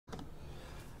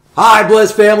Hi,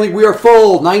 Blez family. We are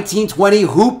full 1920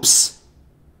 Hoops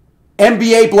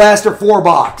NBA Blaster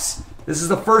 4-box. This is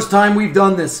the first time we've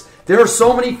done this. There are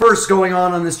so many firsts going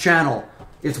on this channel.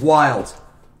 It's wild.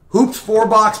 Hoops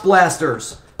 4-box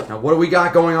blasters. Now, what do we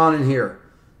got going on in here?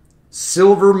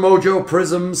 Silver Mojo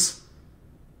Prisms.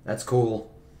 That's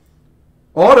cool.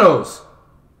 Autos.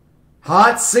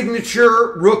 Hot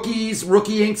Signature Rookies,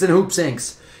 Rookie Inks, and Hoops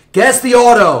Inks. Guess the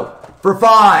auto for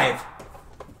 5.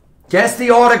 Guess the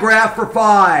autograph for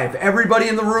 5. Everybody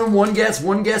in the room, one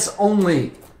guess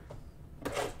only.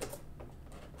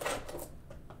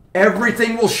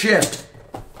 Everything will ship.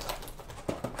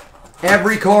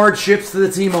 Every card ships to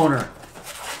the team owner.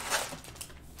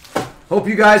 Hope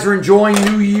you guys are enjoying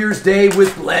New Year's Day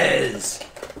with Blez.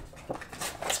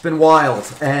 It's been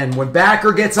wild. And when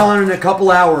Backer gets on in a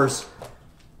couple hours,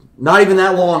 not even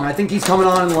that long, I think he's coming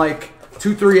on in like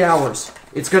 2-3 hours.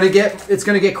 It's gonna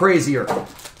get crazier.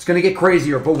 It's going to get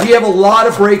crazier. But we have a lot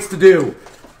of breaks to do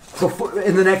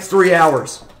in the next 3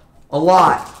 hours. A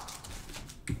lot.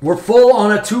 We're full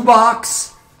on a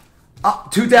 2-box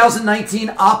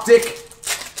 2019 Optic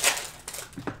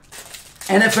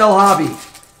NFL Hobby.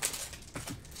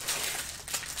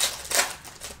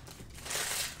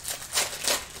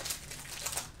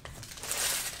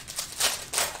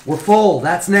 We're full.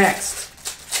 That's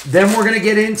next. Then we're going to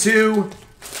get into...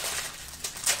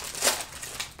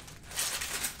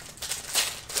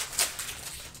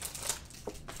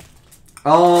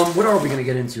 what are we going to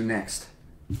get into next?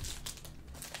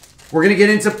 We're going to get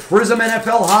into Prism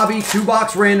NFL Hobby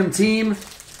 2-box random team.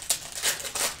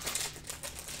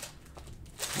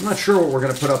 I'm not sure what we're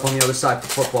going to put up on the other side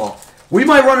for football. We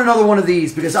might run another one of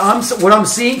these because what I'm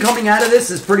seeing coming out of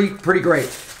this is pretty great.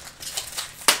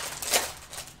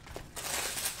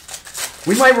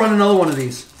 We might run another one of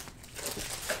these.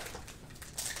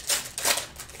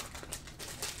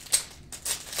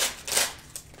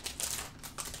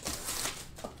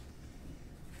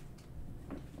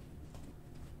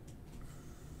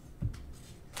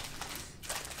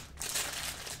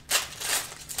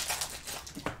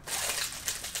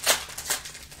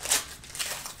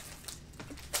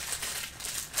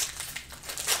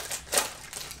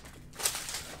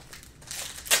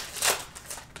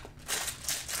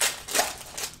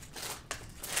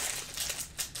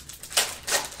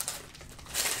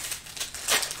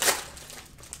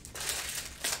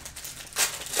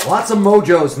 Lots of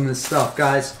mojos in this stuff,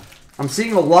 guys. I'm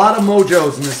seeing a lot of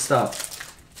mojos in this stuff.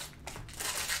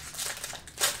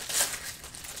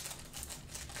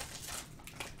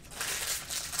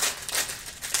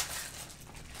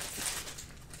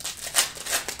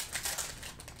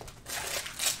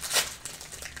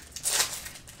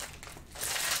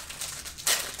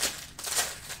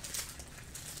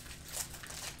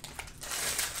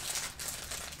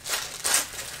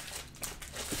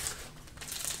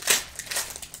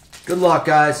 Good luck,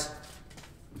 guys.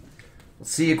 We'll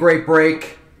see a great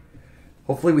break.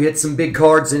 Hopefully we hit some big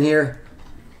cards in here.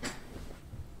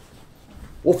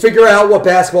 We'll figure out what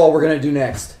basketball we're going to do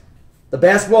next. The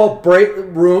basketball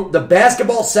the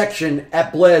basketball section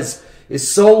at Blez is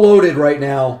so loaded right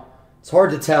now. It's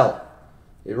hard to tell.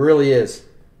 It really is.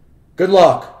 Good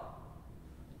luck.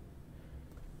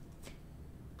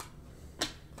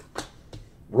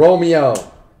 Romeo.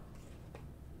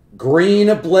 Green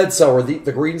of Bledsoe. Are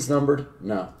the green's numbered?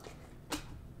 No.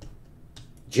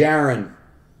 Jaren.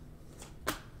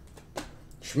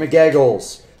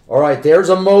 Schmegeggles. All right, there's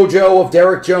a mojo of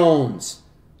Derek Jones.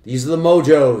 These are the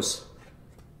mojos.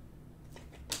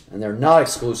 And they're not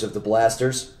exclusive to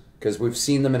Blasters because we've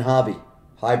seen them in Hobby.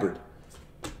 Hybrid.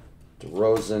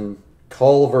 DeRozan.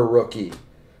 Culver rookie.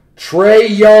 Trae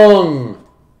Young.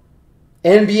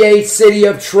 NBA City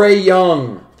of Trae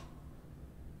Young.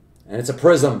 And it's a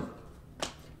Prism.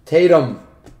 Tatum.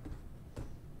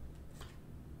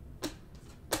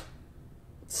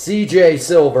 CJ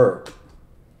Silver.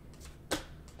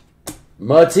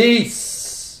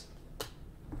 Matisse.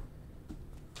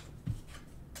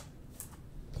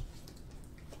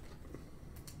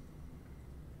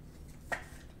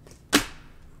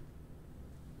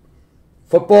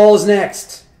 Football is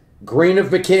next. Green of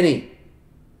McKinney.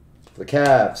 The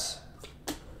Cavs.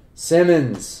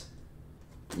 Simmons.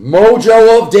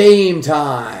 Mojo of Dame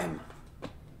time.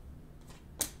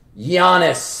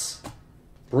 Giannis.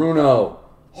 Bruno.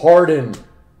 Harden.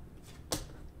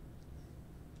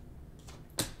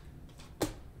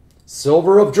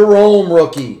 Silver of Jerome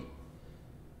rookie.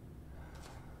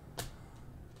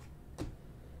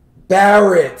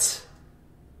 Barrett.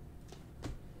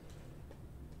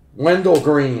 Wendell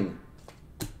Green.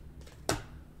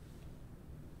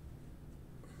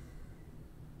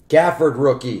 Gafford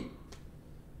rookie.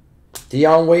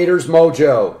 Dion Waiters,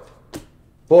 Mojo.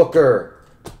 Booker.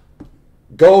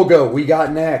 Goga, we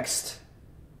got next.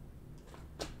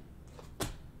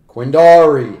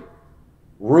 Quindari.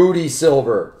 Rudy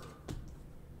Silver.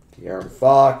 De'Aaron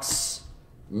Fox.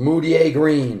 Moutier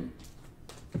Green.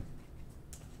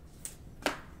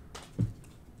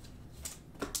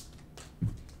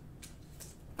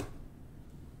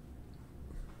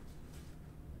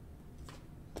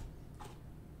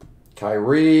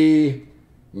 Kyrie.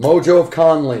 Mojo of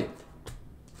Conley.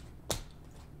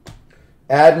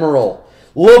 Admiral.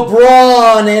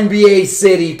 LeBron NBA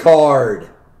City card.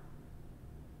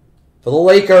 For the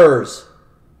Lakers.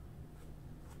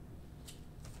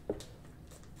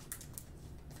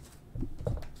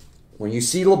 When you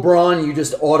see LeBron, you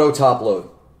just auto top load.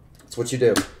 That's what you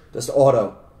do. Just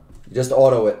auto. You just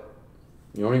auto it.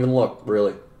 You don't even look,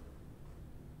 really.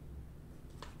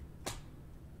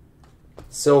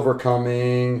 Silver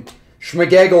coming.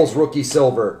 Schmegeggles, rookie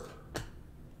silver.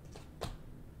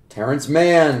 Terrence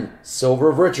Mann, silver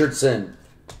of Richardson.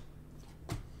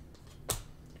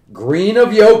 Green of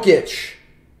Jokic.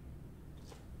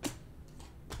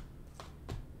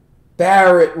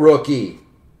 Barrett, rookie.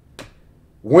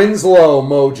 Winslow,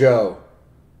 Mojo.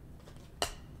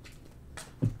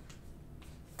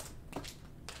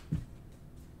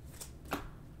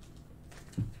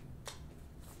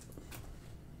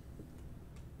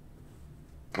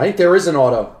 I think there is an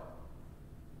auto.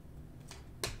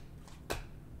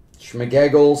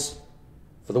 Schmegeggles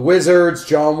for the Wizards,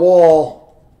 John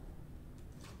Wall.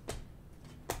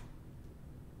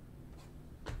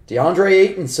 DeAndre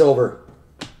Ayton, silver.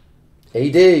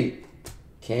 AD.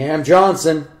 Cam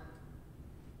Johnson.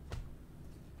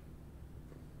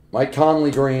 Mike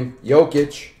Conley, green.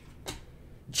 Jokic.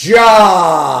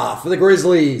 Ja for the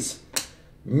Grizzlies.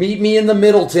 Meet me in the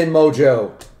Middleton,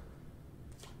 Mojo.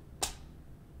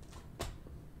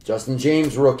 Justin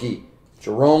James, rookie.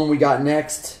 Jerome, we got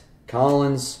next.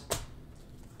 Collins.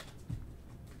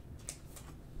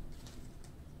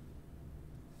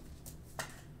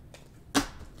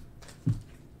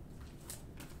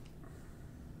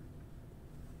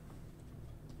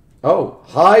 Oh,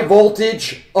 high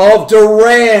voltage of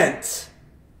Durant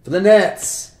for the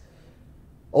Nets.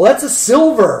 Oh, that's a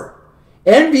silver.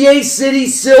 NBA City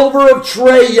silver of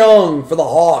Trae Young for the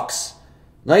Hawks.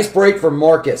 Nice break for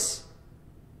Marcus.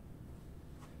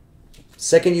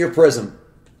 Second year Prism.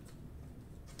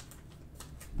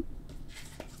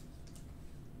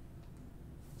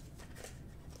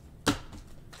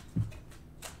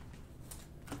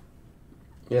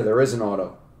 Yeah, there is an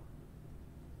auto.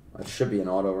 That should be an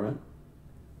auto, right?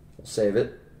 We'll save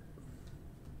it.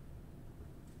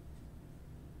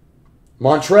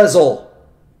 Montrezl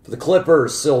for the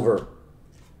Clippers, silver.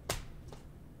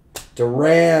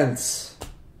 Durant.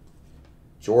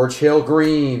 George Hill,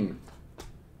 green.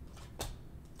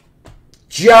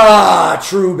 Ja,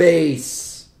 true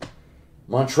base.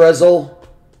 Montrezl,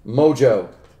 Mojo.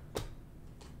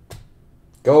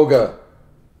 Goga.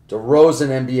 DeRozan,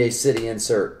 NBA City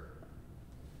insert.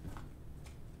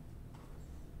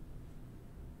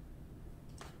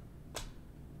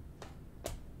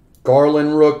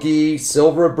 Garland, rookie.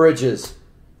 Silver of Bridges.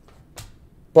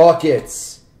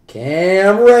 Buckets.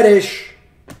 Cam Reddish.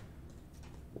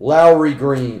 Lowry,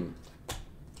 green.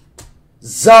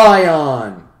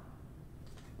 Zion.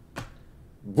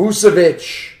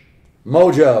 Vucevic.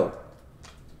 Mojo.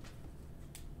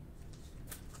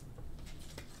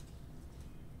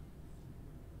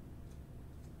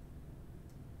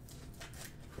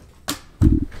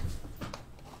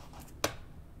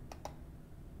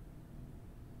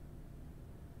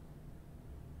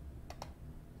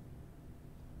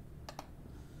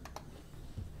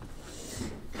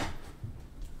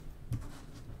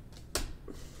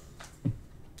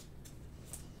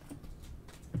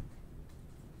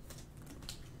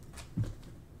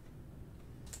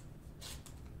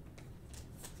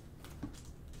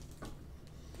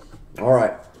 All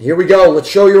right, here we go. Let's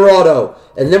show your auto.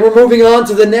 And then we're moving on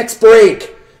to the next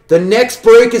break. The next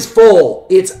break is full.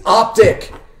 It's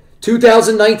Optic.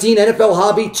 2019 NFL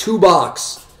Hobby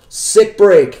 2-box. Sick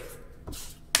break.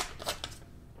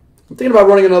 I'm thinking about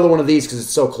running another one of these because it's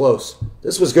so close.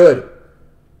 This was good.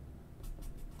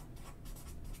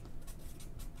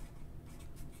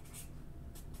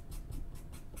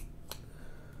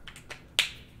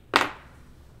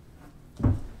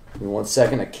 Give me 1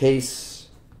 second, a case.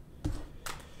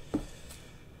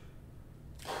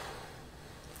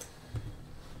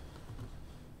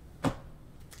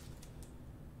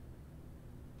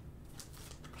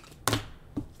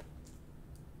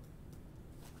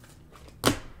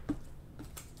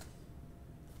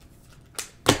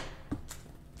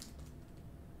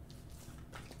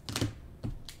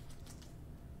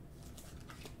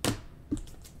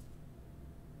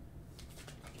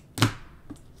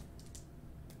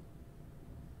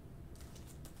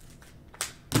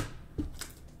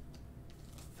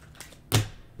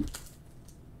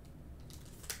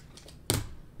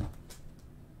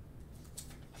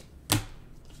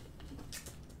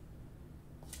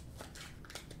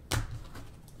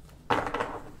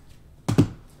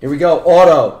 Here we go.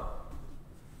 Auto.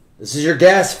 This is your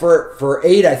guess for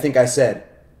 8, I think I said.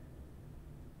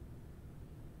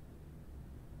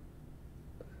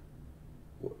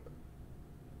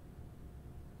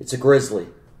 It's a Grizzly.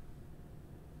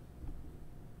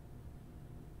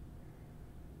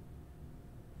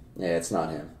 Yeah, it's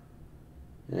not him.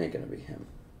 It ain't going to be him.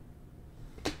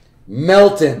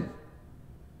 Melton.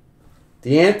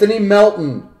 DeAnthony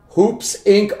Melton. Hoops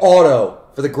Inc. Auto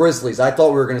for the Grizzlies. I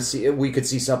thought we could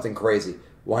see something crazy.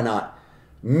 Why not?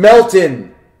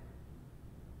 Melton.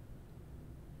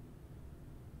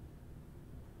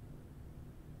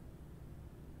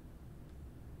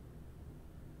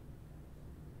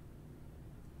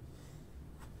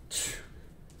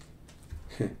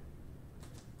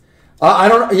 I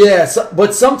don't know. Yeah,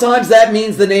 but sometimes that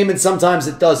means the name and sometimes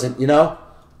it doesn't, you know?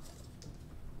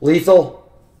 Lethal.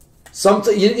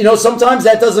 You know, sometimes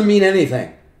that doesn't mean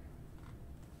anything.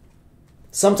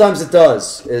 Sometimes it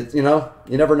does. You know,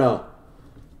 you never know.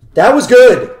 That was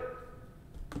good.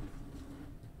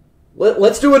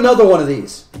 Let's do another one of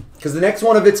these because the next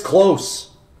one of it's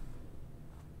close.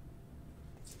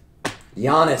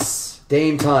 Giannis,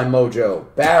 Dame Time Mojo,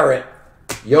 Barrett,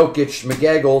 Jokic,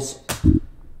 McGeggles,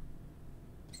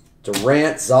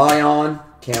 Durant, Zion,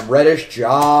 Cam Reddish,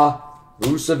 Ja,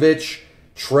 Vucevic,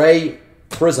 Trey,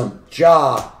 Prism,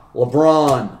 Ja,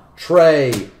 LeBron,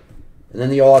 Trey, and then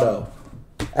the auto.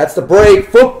 That's the break.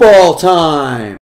 Football time.